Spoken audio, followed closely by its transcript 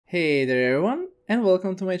Hey there everyone, and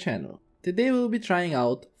welcome to my channel. Today we'll be trying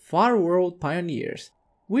out Farworld Pioneers,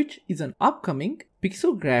 which is an upcoming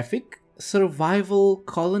pixel graphic survival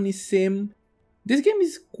colony sim. This game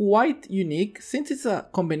is quite unique since it's a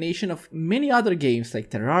combination of many other games like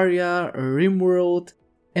Terraria, RimWorld,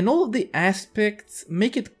 and all of the aspects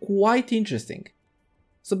make it quite interesting.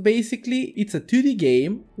 So basically it's a 2D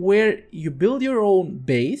game where you build your own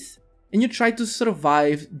base and you try to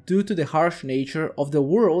survive due to the harsh nature of the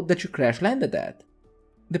world that you crash landed at.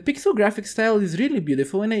 The pixel graphic style is really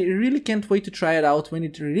beautiful and I really can't wait to try it out when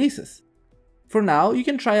it releases. For now, you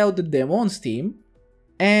can try out the demo on Steam,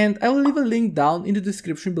 and I will leave a link down in the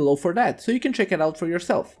description below for that, so you can check it out for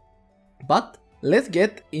yourself. But let's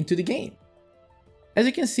get into the game. As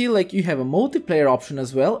you can see, you have a multiplayer option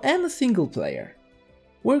as well and a single player.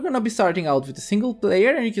 We're gonna be starting out with a single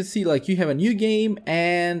player, and you can see you have a new game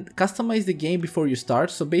and customize the game before you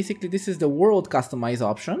start. So basically this is the world customize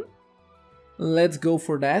option. Let's go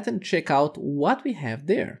for that and check out what we have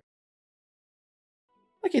there.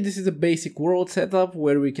 Okay, this is a basic world setup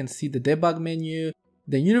where we can see the debug menu,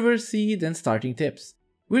 the universe seed and starting tips.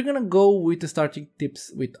 We're gonna go with the starting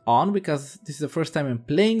tips with on because this is the first time I'm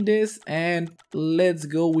playing this, and let's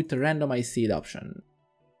go with the randomized seed option.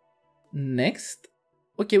 Next.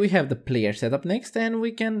 Okay, we have the player setup next, and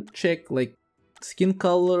we can check skin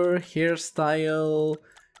color, hairstyle.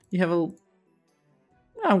 You have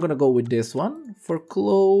I'm gonna go with this one. For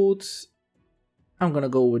clothes, I'm gonna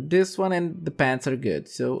go with this one, and the pants are good.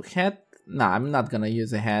 So hat, nah, I'm not gonna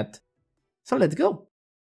use a hat. So let's go.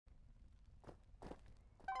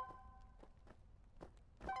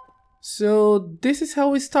 So this is how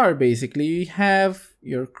we start basically. You have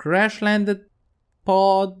your crash landed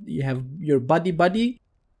pod, you have your buddy.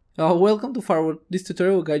 Welcome to Farworld. This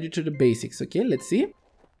tutorial will guide you through the basics. Okay, let's see.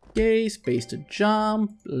 Okay, space to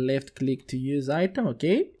jump, left click to use item.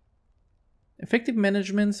 Okay. Effective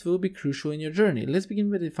managements will be crucial in your journey. Let's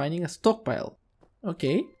begin by defining a stockpile.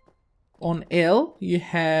 Okay. On L, you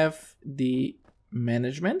have the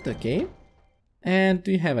management. Okay. And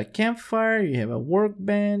you have a campfire, you have a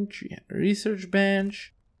workbench, you have a research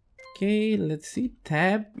bench. Okay, let's see,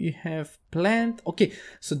 tab, you have plant. Okay,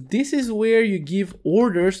 so this is where you give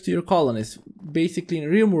orders to your colonies. Basically in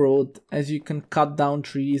RimWorld, as you can cut down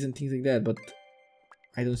trees and things like that, but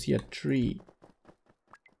I don't see a tree.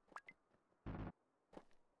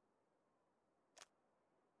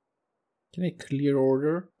 Can I clear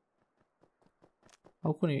order?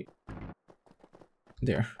 How can I?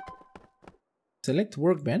 There. Select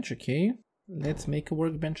workbench, okay. Let's make a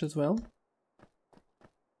workbench as well.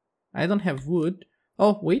 I don't have wood.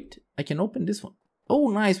 Oh, wait, I can open this one. Oh,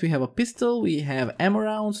 nice, we have a pistol, we have ammo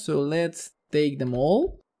rounds, so let's take them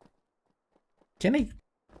all. Can I...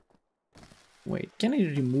 Wait, can I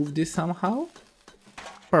remove this somehow?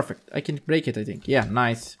 Perfect, I can break it, I think. Yeah,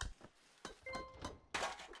 nice.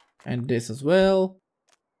 And this as well.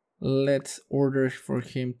 Let's order for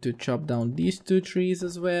him to chop down these two trees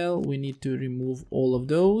as well. We need to remove all of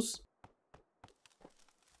those.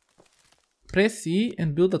 Press C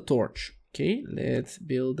and build a torch. Okay, let's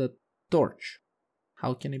build a torch.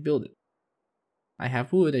 How can I build it? I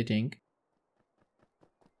have wood, I think.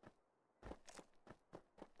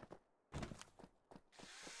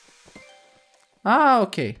 Ah,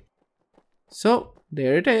 okay. So,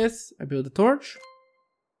 there it is. I built a torch.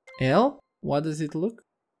 L, what does it look?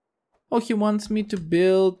 Oh, he wants me to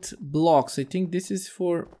build blocks. I think this is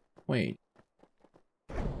for... Wait.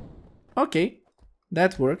 Okay,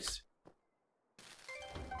 that works.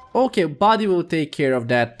 Okay, body will take care of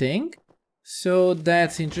that thing. So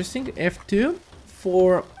that's interesting. F2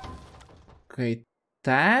 for... Okay,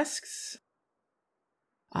 tasks.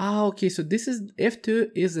 Ah, okay, so this is... F2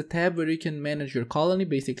 is the tab where you can manage your colony.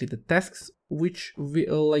 Basically the tasks which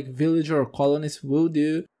villager or colonists will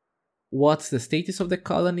do. What's the status of the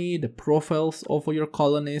colony, the profiles of your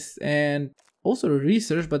colonists, and also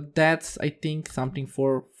research, but that's, I think, something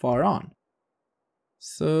for far on.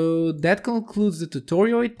 So that concludes the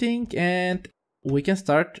tutorial, I think, and we can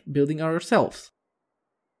start building ourselves.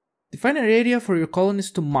 Define an area for your colonies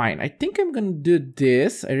to mine. I think I'm gonna do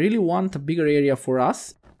this. I really want a bigger area for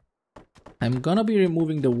us. I'm gonna be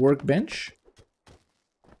removing the workbench.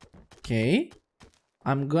 Okay.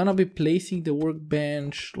 I'm gonna be placing the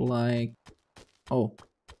workbench like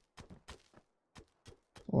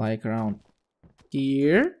around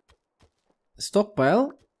here.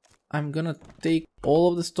 Stockpile. I'm gonna take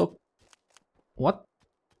all of the stock. What?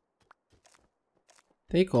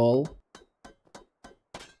 Take all.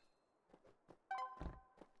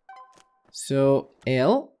 So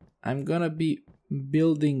L, I'm gonna be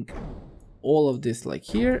building all of this like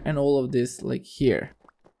here and all of this like here.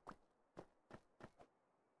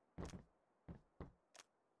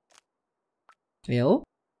 L.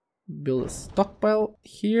 Build a stockpile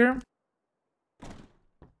here.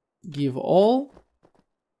 Give all.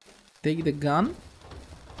 Take the gun.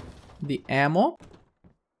 The ammo.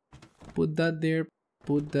 Put that there.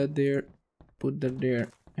 Put that there. Put that there.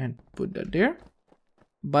 And put that there.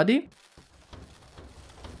 Buddy.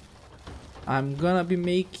 I'm gonna be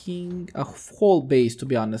making a whole base, to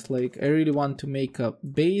be honest. Like, I really want to make a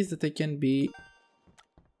base that I can be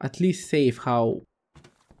at least safe. How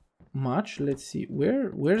much? Let's see.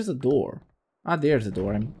 Where's the door? Ah, there's the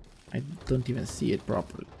door. I don't even see it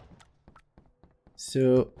properly.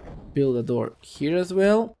 So build a door here as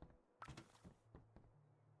well.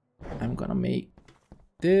 I'm gonna make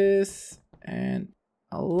this and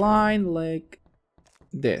a line like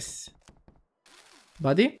this.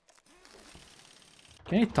 Buddy,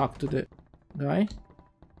 can you talk to the guy?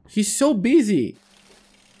 He's so busy.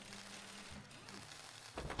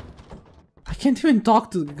 I can't even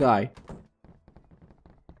talk to the guy.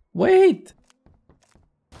 Wait.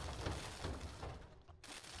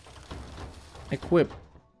 Equip.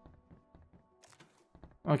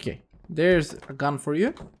 Okay, there's a gun for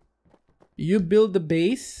you. You build the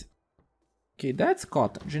base. Okay, that's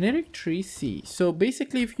cotton. Generic tree C. So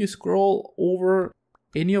basically, if you scroll over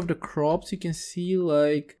any of the crops, you can see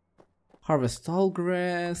like harvest tall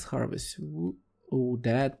grass, harvest wood. Oh,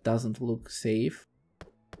 that doesn't look safe.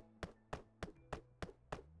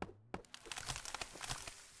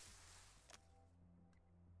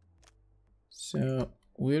 So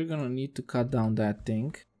we're gonna need to cut down that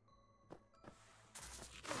thing.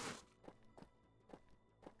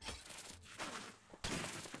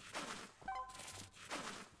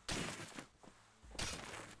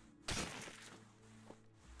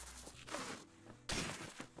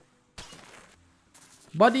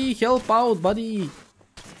 Buddy, help out, buddy!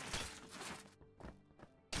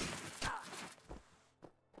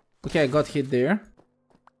 Okay, I got hit there.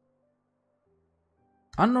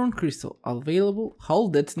 Unknown crystal available.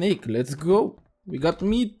 Hold that snake. Let's go. We got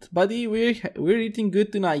meat, buddy. We're eating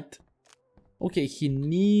good tonight. Okay, he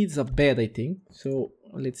needs a bed, I think. So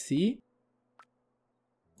let's see.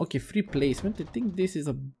 Okay, free placement. I think this is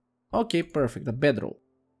a... Okay, perfect. A bedroll.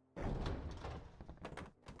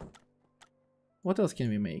 What else can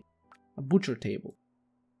we make? A butcher table.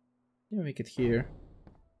 Can we make it here?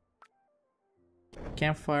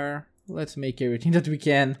 Campfire. Let's make everything that we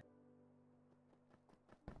can.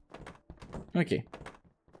 Okay.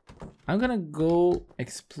 I'm gonna go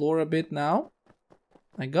explore a bit now.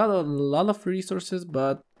 I got a lot of resources,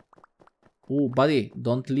 but... Oh, buddy,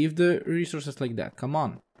 don't leave the resources like that. Come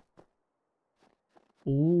on. Oh,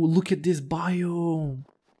 look at this biome.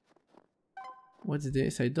 What's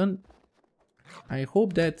this? I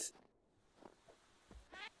hope that's...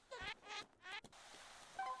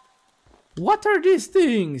 What are these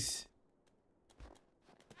things?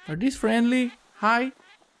 Are these friendly? Hi?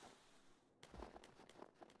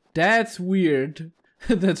 That's weird.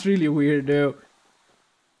 That's really weird though.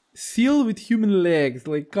 Seal with human legs,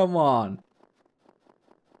 like come on.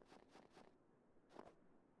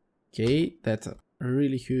 Okay, that's a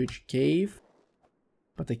really huge cave.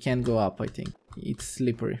 But I can't go up, I think. It's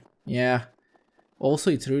slippery. Yeah.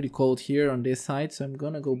 Also, it's really cold here on this side, so I'm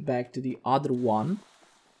gonna go back to the other one.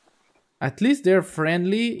 At least they're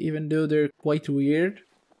friendly, even though they're quite weird.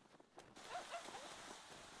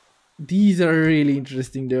 These are really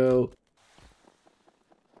interesting though.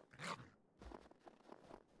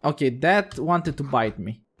 Okay, that wanted to bite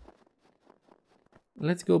me.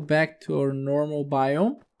 Let's go back to our normal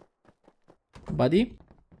biome. Buddy.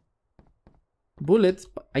 Bullets.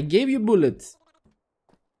 I gave you bullets.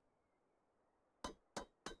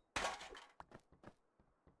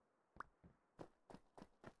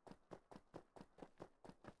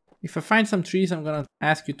 If I find some trees, I'm gonna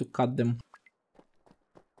ask you to cut them.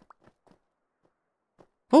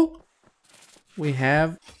 Oh! We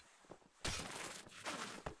have...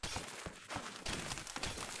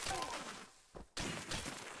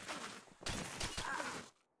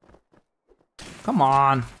 Come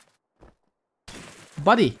on!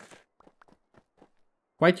 Buddy!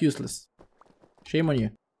 Quite useless. Shame on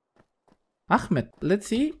you. Ahmed, let's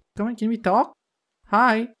see. Come on, can we talk?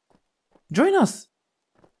 Hi! Join us!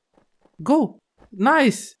 Go!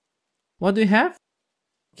 Nice! What do you have?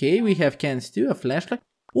 Okay, we have cans too, a flashlight.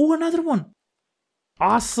 Oh, another one!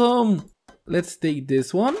 Awesome! Let's take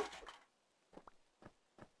this one.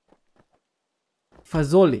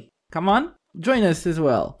 Fazoli, come on, join us as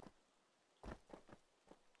well.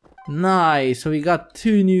 Nice, so we got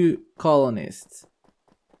 2 new colonists.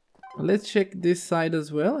 Let's check this side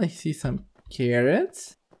as well. I see some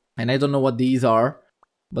carrots. And I don't know what these are,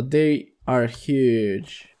 but they are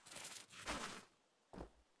huge.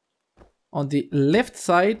 On the left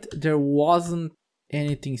side, there wasn't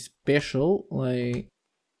anything special. Like,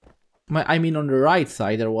 I mean, on the right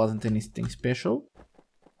side, there wasn't anything special.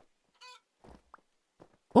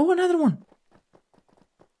 Oh, another one.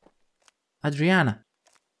 Adriana.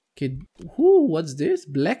 Okay, what's this?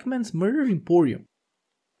 Black Man's Murder Emporium.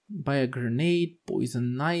 Buy a grenade,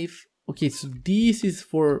 poison knife. Okay, so this is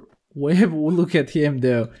for Web. Look at him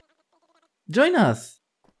though. Join us.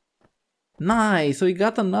 Nice, so we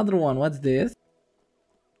got another one. What's this?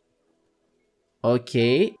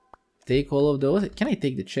 Okay, take all of those. Can I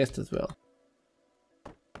take the chest as well?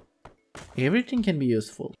 Everything can be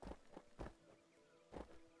useful.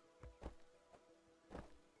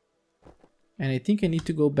 And I think I need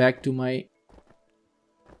to go back to my...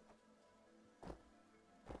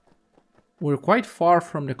 We're quite far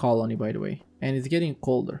from the colony, by the way. And it's getting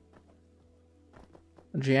colder.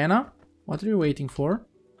 Adriana, what are you waiting for?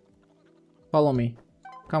 Follow me.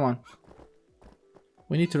 Come on.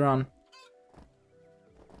 We need to run.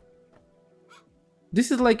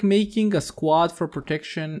 This is like making a squad for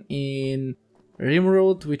protection in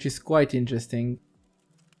Rimworld, which is quite interesting.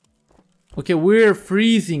 Okay, we're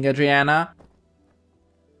freezing, Adriana.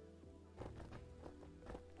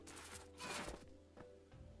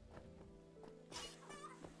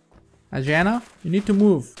 Adriana, you need to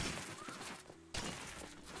move.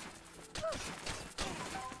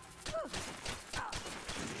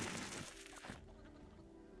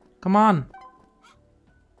 Come on.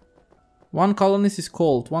 One colonist is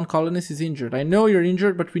cold, one colonist is injured. I know you're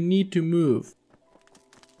injured, but we need to move.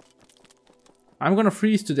 I'm gonna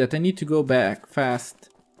freeze to death. I need to go back fast.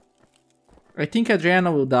 I think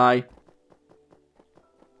Adriana will die.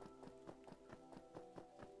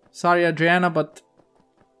 Sorry, Adriana, but...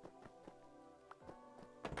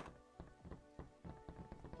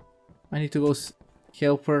 I need to go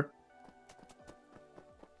help her.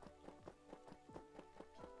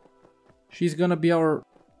 She's gonna be our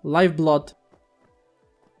lifeblood.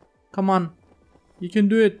 Come on. You can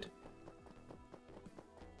do it.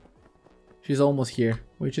 She's almost here,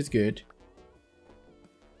 which is good.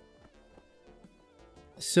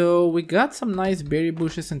 So we got some nice berry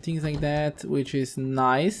bushes and things like that, which is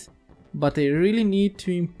nice. But I really need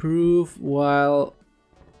to improve while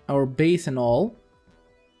our base and all.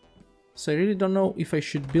 So I really don't know if I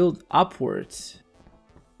should build upwards.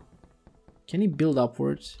 Can he build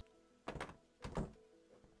upwards?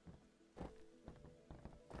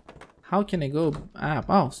 How can I go up?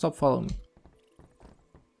 Oh, stop following me.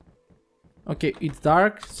 Okay, it's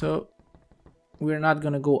dark, so we're not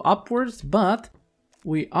gonna go upwards, but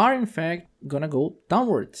we are in fact gonna go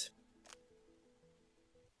downwards.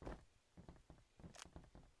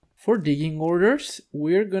 For digging orders,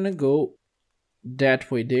 we're gonna go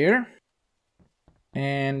that way there.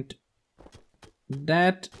 And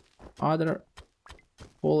that other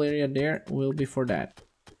whole area there will be for that.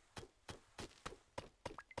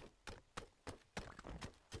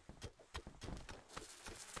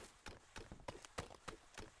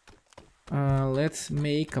 Let's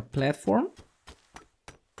make a platform.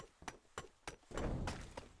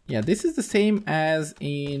 Yeah, this is the same as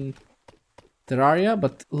in Terraria,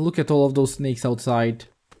 but look at all of those snakes outside.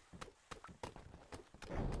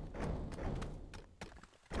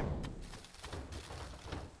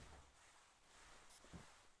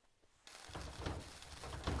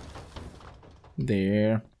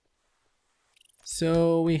 There.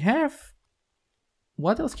 So we have...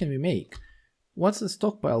 What else can we make? What's the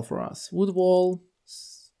stockpile for us? Wood wall,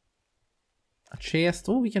 a chest.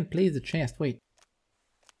 Oh, we can place the chest. Wait.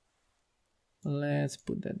 Let's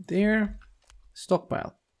put that there.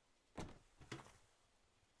 Stockpile.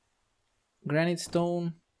 Granite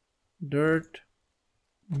stone, dirt,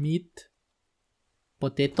 meat,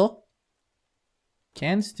 potato,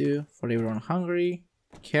 canned stew for everyone hungry,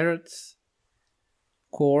 carrots,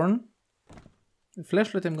 corn. The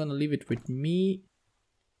flashlight, I'm gonna leave it with me.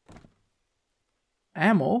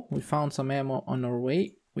 Ammo, we found some ammo on our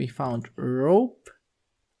way. We found rope.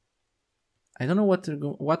 I don't know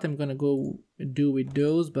what I'm gonna go do with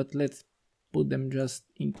those, but let's put them just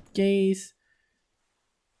in case.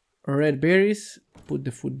 Red berries, put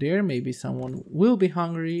the food there. Maybe someone will be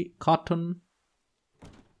hungry. Cotton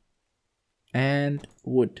and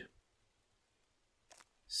wood.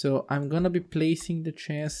 So I'm gonna be placing the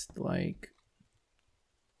chest like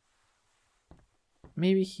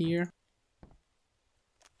maybe here.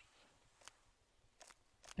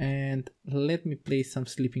 And let me place some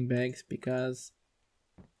sleeping bags because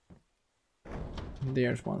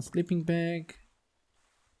there's one sleeping bag.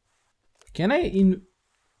 Can I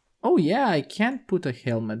Oh yeah, I can't put a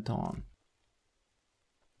helmet on.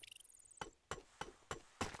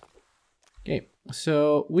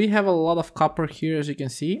 So we have a lot of copper here, as you can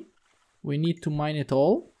see. We need to mine it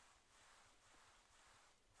all.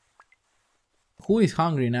 Who is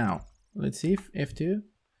hungry now? Let's see if F2.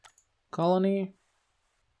 Colony.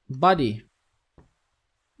 Buddy.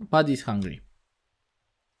 Buddy's hungry.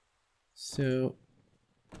 So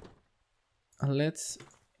let's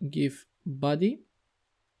give Buddy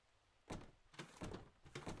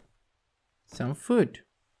some food.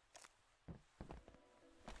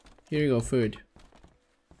 Here you go, food.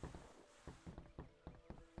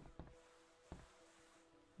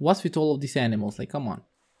 What's with all of these animals? Like, come on.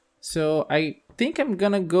 So I think I'm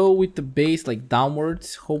gonna go with the base like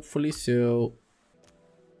downwards, hopefully. So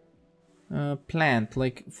plant,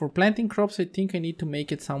 like for planting crops, I think I need to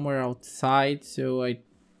make it somewhere outside. So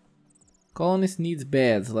colonies needs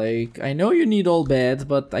beds. Like, I know you need all beds,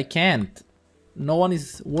 but I can't. No one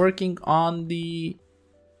is working on the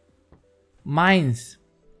mines.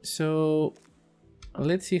 So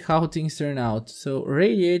let's see how things turn out. So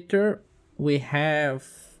radiator, we have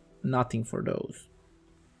nothing for those.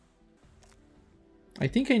 I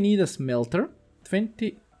think I need a smelter.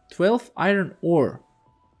 12 iron ore.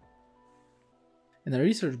 And a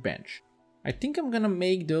research bench. I think I'm gonna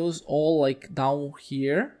make those all like down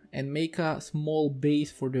here and make a small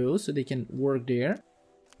base for those so they can work there.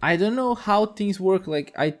 I don't know how things work.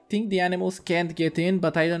 Like, I think the animals can't get in,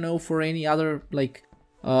 but I don't know for any other like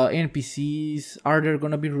NPCs. Are there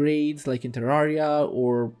gonna be raids like in Terraria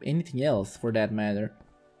or anything else for that matter?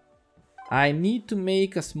 I need to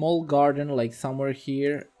make a small garden like somewhere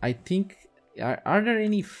here. I think, are there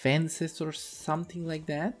any fences or something like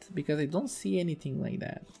that? Because I don't see anything like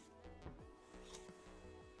that.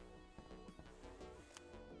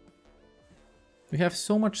 We have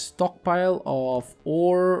so much stockpile of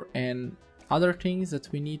ore and other things that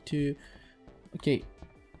we need to... Okay.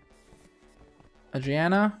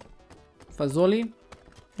 Adriana, Fazoli,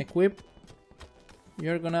 equip.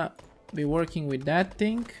 You're gonna be working with that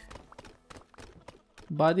thing.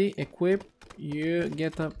 Buddy, equip. You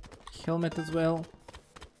get a helmet as well.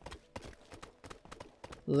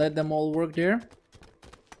 Let them all work there.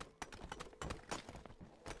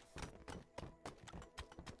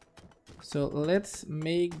 So let's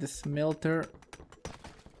make the smelter.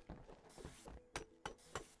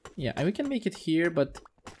 Yeah, we can make it here, but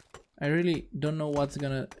I really don't know what's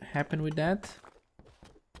gonna happen with that.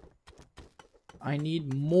 I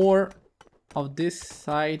need more of this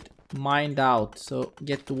side mined out, so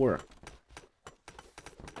get to work.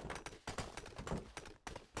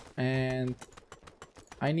 And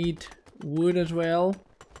I need wood as well.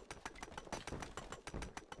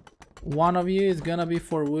 One of you is gonna be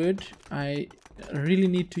for wood. I really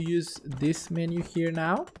need to use this menu here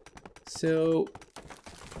now. So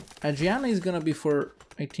Adriana is gonna be for,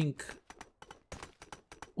 I think,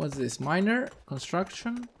 what's this? Miner,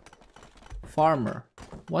 construction, farmer.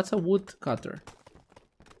 What's a wood cutter?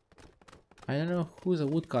 I don't know who's a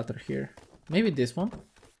woodcutter here. Maybe this one.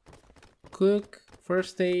 Cook,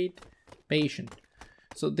 first aid, patient.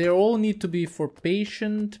 So they all need to be for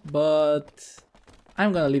patient, but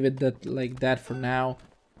I'm gonna leave it like that for now.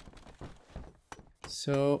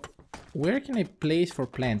 So where can I place for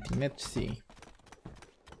planting? Let's see.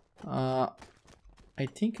 I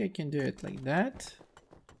think I can do it like that.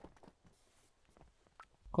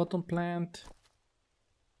 Cotton plant.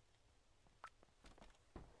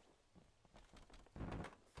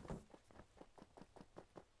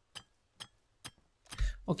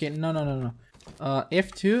 Okay, no.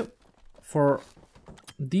 F2 for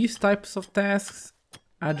these types of tasks.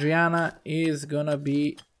 Adriana is gonna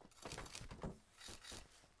be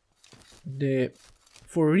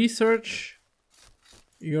for research.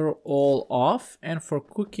 You're all off, and for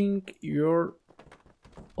cooking, you're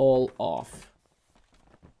all off.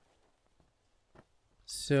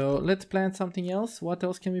 So let's plant something else. What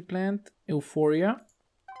else can we plant? Euphoria.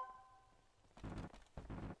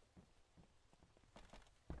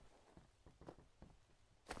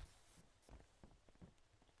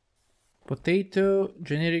 Potato,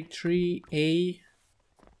 generic tree, A.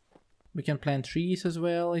 We can plant trees as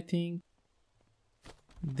well, I think.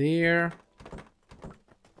 There.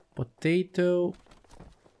 Potato.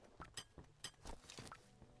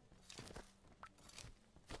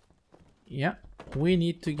 Yeah, we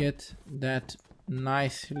need to get that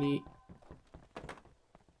nicely.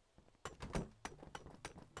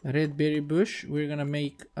 Red berry bush. We're gonna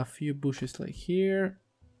make a few bushes like here.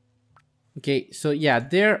 Okay, so yeah,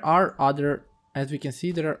 there are other, as we can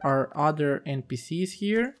see, there are other NPCs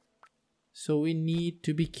here. So we need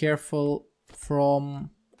to be careful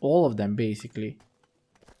from all of them, basically.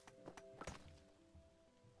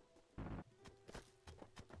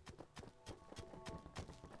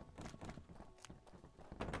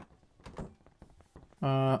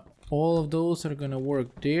 All of those are gonna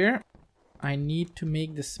work there. I need to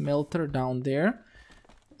make the smelter down there.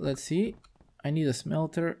 Let's see. I need a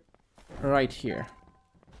smelter right here.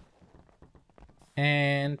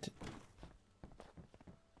 And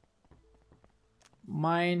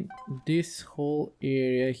mine this whole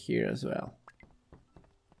area here as well.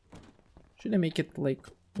 Should I make it like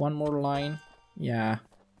one more line? Yeah.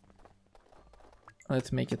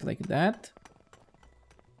 Let's make it like that.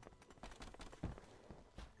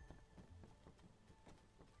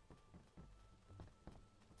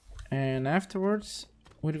 And afterwards,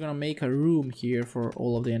 we're gonna make a room here for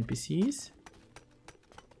all of the NPCs.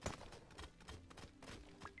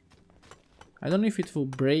 I don't know if it will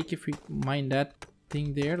break if we mine that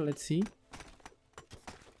thing there. Let's see.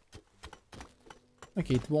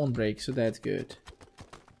 Okay, it won't break, so that's good.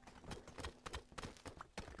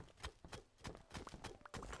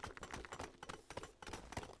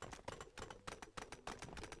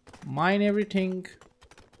 Mine everything.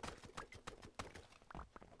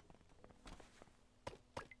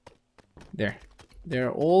 There.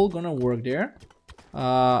 They're all gonna work there.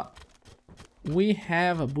 We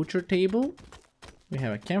have a butcher table. We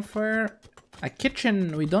have a campfire. A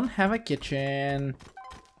kitchen. We don't have a kitchen.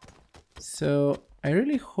 So I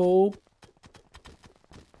really hope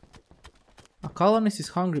a colonist is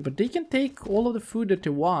hungry, but they can take all of the food that they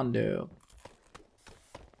want though.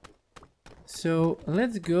 So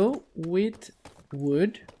let's go with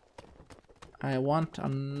wood. I want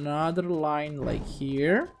another line like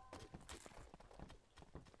here.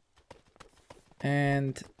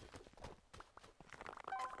 And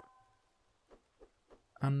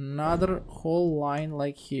another whole line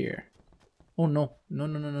like here. Oh no, no,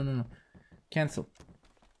 no, no, no, no, no. Cancel.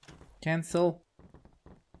 Cancel.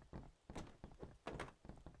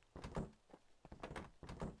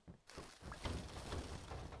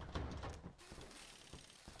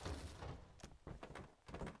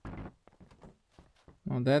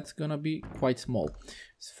 Now that's gonna be quite small.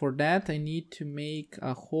 So for that I need to make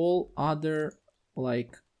a whole other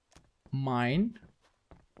like mine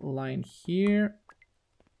line here.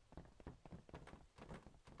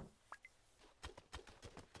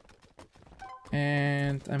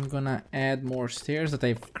 And I'm gonna add more stairs that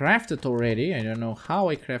I've crafted already. I don't know how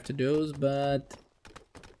I crafted those, but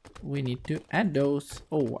we need to add those.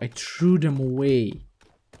 Oh, I threw them away.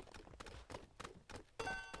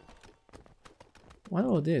 What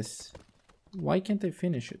about this? Why can't I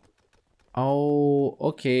finish it? Oh,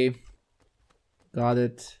 okay. Got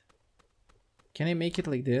it. Can I make it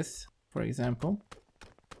like this, for example?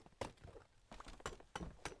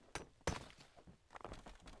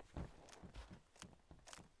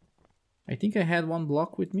 I think I had one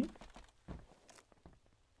block with me.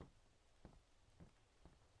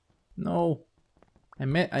 No.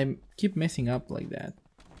 I keep messing up like that.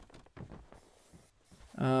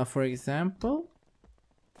 For example,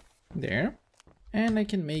 there. And I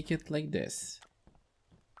can make it like this.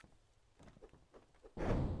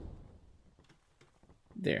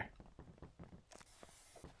 There.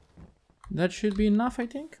 That should be enough, I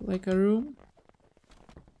think, like a room.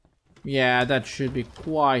 Yeah, that should be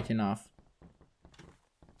quite enough.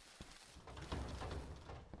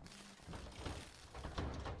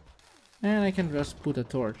 And I can just put a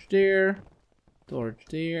torch there,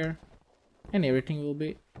 and everything will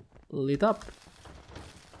be lit up.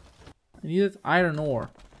 I needed iron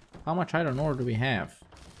ore. How much iron ore do we have?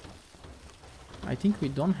 I think we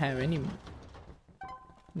don't have any.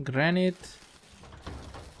 Granite,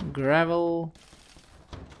 gravel.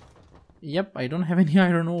 Yep, I don't have any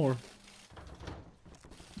iron ore.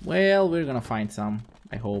 Well, we're gonna find some,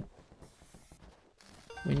 I hope.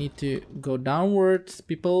 We need to go downwards,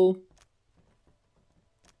 people.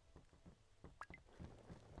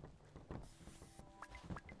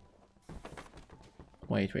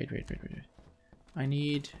 Wait. I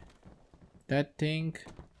need that thing.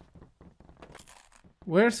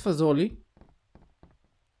 Where's Fazoli?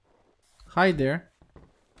 Hi there.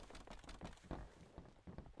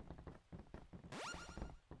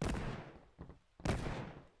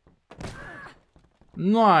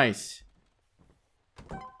 Nice.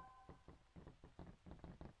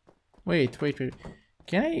 Wait.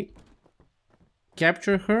 Can I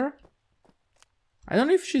capture her? I don't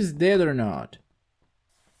know if she's dead or not.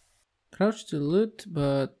 Crouch to loot,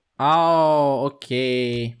 but... Oh,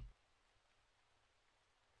 okay.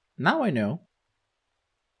 Now I know.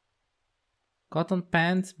 Cotton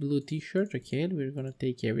pants, blue t-shirt. Okay, we're gonna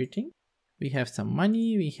take everything. We have some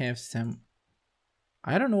money. We have some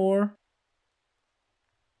iron ore.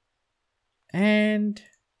 And...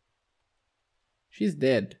 she's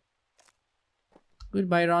dead.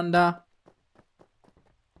 Goodbye, Rhonda.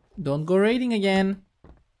 Don't go raiding again.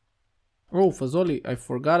 Oh, Fazoli, I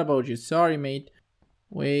forgot about you. Sorry, mate.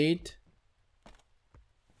 Wait.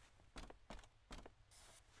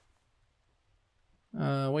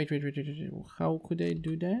 Wait. How could I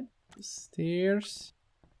do that? Stairs.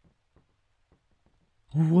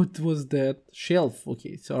 What was that? Shelf.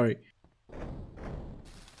 Okay, sorry.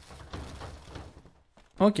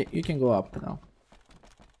 Okay, you can go up now.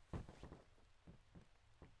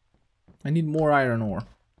 I need more iron ore.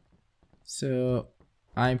 So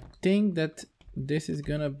I think that this is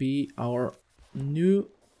gonna be our new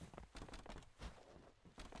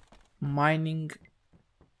mining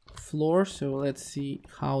floor. So let's see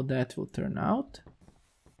how that will turn out.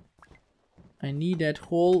 I need that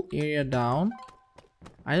whole area down.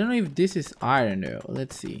 I don't know if this is iron though.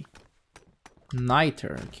 Let's see.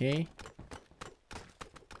 Niter, okay.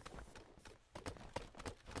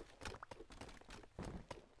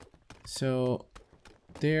 So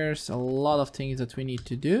there's a lot of things that we need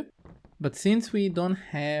to do, but since we don't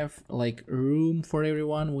have like room for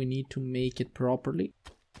everyone, we need to make it properly.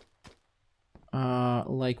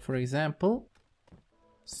 Like for example,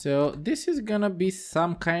 so this is gonna be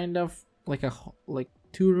some kind of like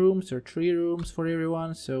 2 rooms or 3 rooms for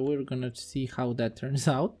everyone. So we're gonna see how that turns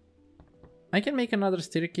out. I can make another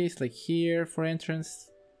staircase like here for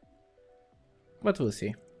entrance, but we'll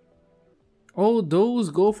see. Oh, those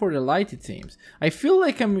go for the light, it seems. I feel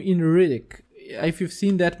like I'm in Riddick. If you've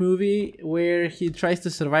seen that movie where he tries to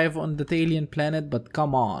survive on that alien planet, but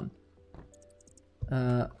come on.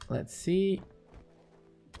 Let's see.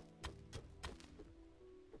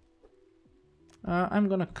 I'm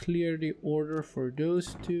gonna clear the order for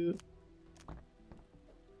those 2.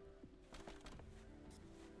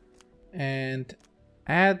 And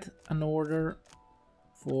add an order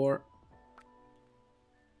for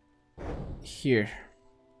here.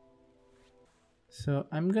 So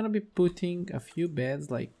I'm gonna be putting a few beds,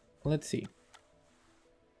 like, let's see.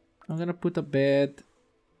 I'm gonna put a bed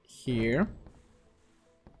here.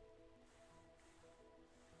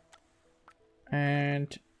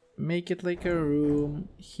 And make it like a room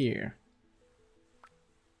here.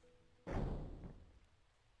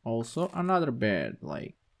 Also another bed,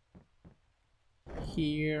 like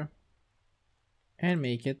here. And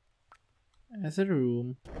make it as a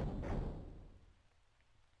room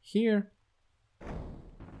here.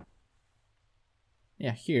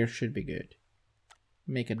 Yeah, here should be good.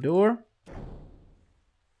 Make a door.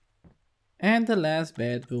 And the last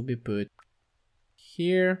bed will be put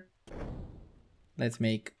here. Let's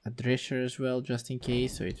make a dresser as well, just in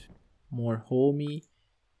case, so it's more homey.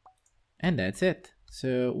 And that's it.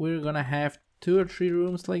 So we're gonna have 2 or 3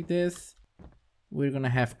 rooms like this. We're gonna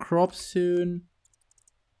have crops soon.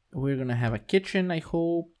 We're gonna have a kitchen, I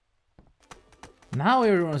hope. Now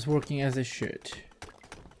everyone's working as they should.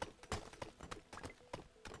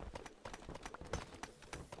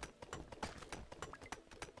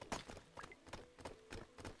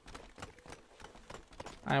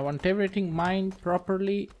 I want everything mined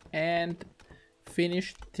properly and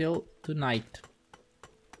finished till tonight.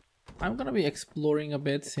 I'm gonna be exploring a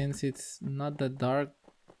bit since it's not that dark.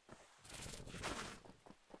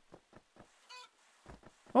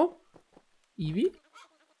 Oh, Evie,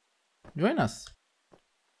 join us.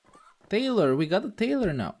 Taylor, we got a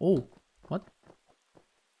tailor now. Oh, what?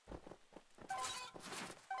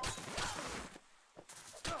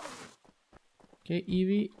 Okay,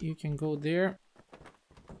 Evie, you can go there.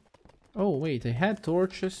 Oh wait, I had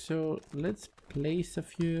torches, so let's place a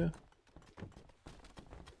few.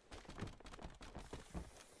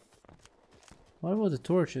 What about the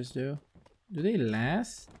torches though? Do they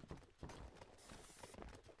last?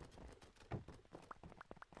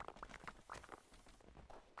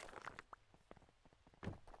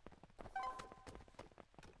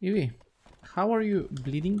 Evie, how are you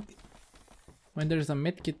bleeding when there's a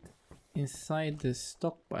medkit inside the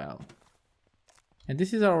stockpile? And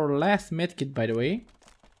this is our last medkit, by the way.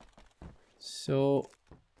 So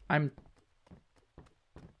I'm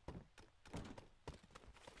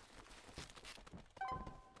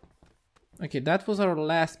okay, that was our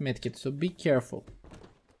last medkit, so be careful.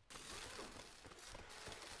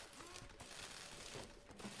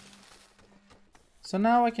 So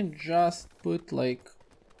now I can just put like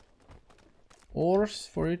ores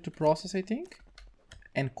for it to process, I think.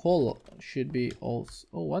 And coal should be also.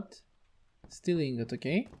 Oh, what? Steel ingot,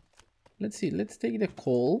 okay. Let's see, let's take the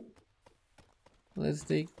coal. Let's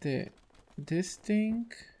take this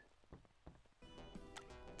thing.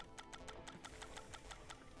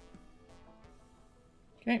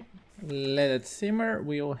 Okay, let it simmer.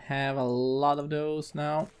 We'll have a lot of those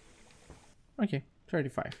now. Okay,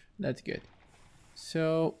 35, that's good.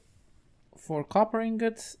 So for copper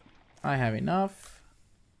ingots, I have enough.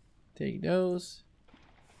 Take those.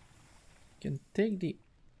 Can take the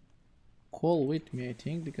coal with me, I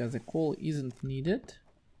think, because the coal isn't needed.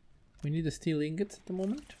 We need the steel ingots at the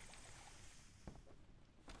moment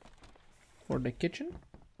for the kitchen.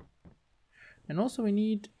 And also we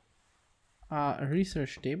need a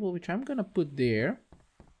research table, which I'm gonna put there.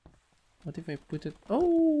 What if I put it?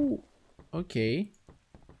 Oh, okay.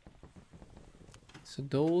 So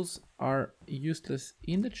those are useless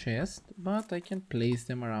in the chest, but I can place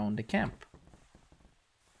them around the camp.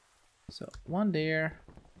 So one there.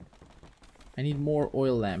 I need more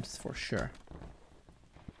oil lamps for sure.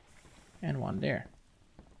 And one there.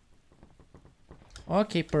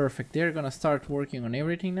 Okay, perfect. They're gonna start working on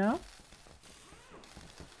everything now.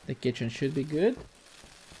 The kitchen should be good.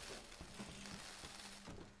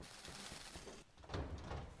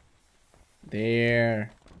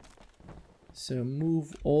 There. So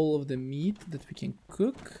move all of the meat that we can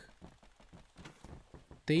cook.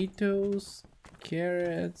 Potatoes,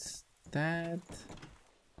 carrots, that.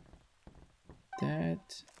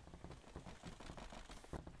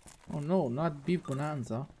 Oh no, not beef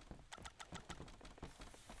bonanza.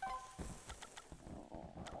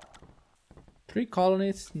 Three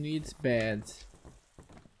colonies needs beds.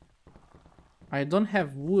 I don't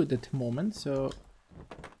have wood at the moment, so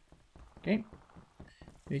okay.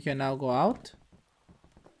 We can now go out.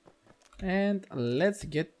 And let's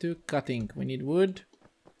get to cutting. We need wood.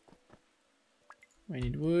 We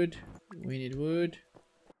need wood. We need wood.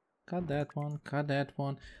 Cut that one, cut that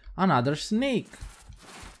one. Another snake.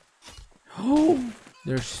 Oh,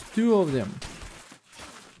 there's two of them.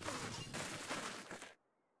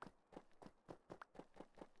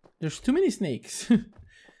 There's too many snakes.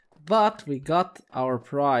 But we got our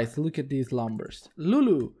prize. Look at these lumbers.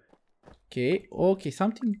 Lulu. Okay, okay,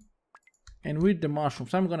 something. And with the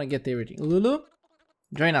mushrooms, I'm gonna get everything. Lulu,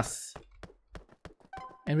 join us.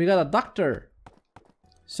 And we got a doctor.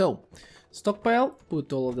 So, stockpile,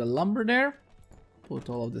 put all of the lumber there. Put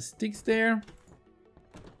all of the sticks there.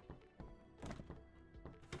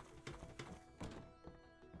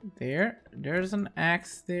 There's an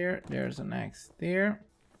axe there. There's an axe there.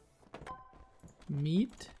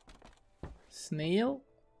 Meat. Snail.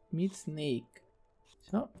 Meat snake.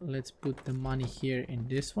 So let's put the money here in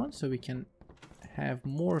this one so we can have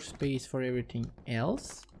more space for everything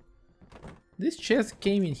else. This chest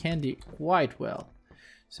came in handy quite well.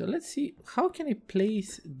 So let's see, how can I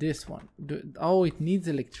place this one? Oh, it needs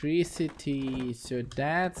electricity, so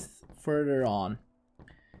that's further on.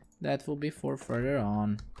 That will be for further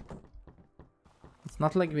on. It's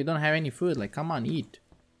not like we don't have any food, like come on, eat.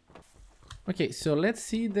 Okay, so let's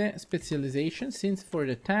see the specialization. Since for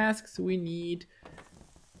the tasks we need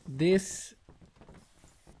this,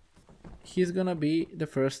 he's gonna be the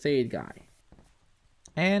first aid guy.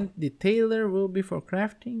 And the tailor will be for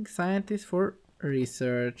crafting, scientist for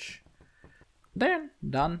research. Then,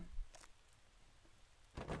 done.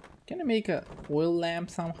 Can I make a oil lamp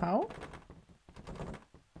somehow?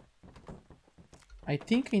 I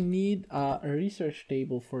think I need a research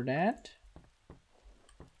table for that.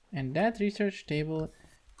 And that research table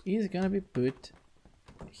is gonna be put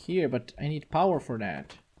here, but I need power for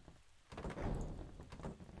that.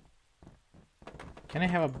 Can I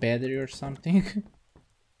have a battery or something?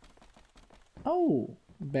 Oh,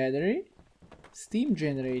 battery, steam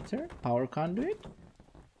generator, power conduit.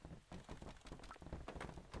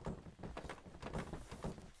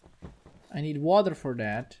 I need water for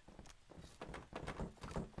that.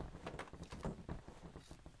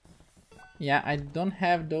 Yeah, I don't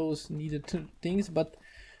have those needed things, but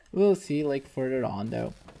we'll see like further on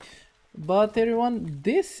though. But everyone,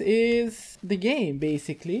 this is the game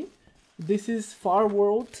basically. This is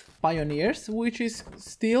Farworld Pioneers, which is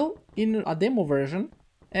still in a demo version.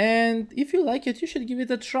 And if you like it, you should give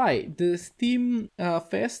it a try. The Steam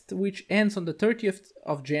Fest, which ends on the 30th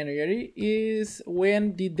of January, is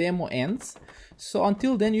when the demo ends. So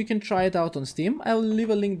until then, you can try it out on Steam. I'll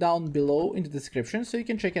leave a link down below in the description so you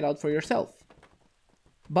can check it out for yourself.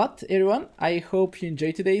 But everyone, I hope you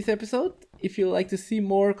enjoyed today's episode. If you'd like to see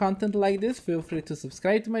more content like this, feel free to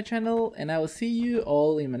subscribe to my channel, and I will see you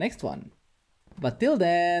all in my next one. But till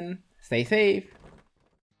then, stay safe!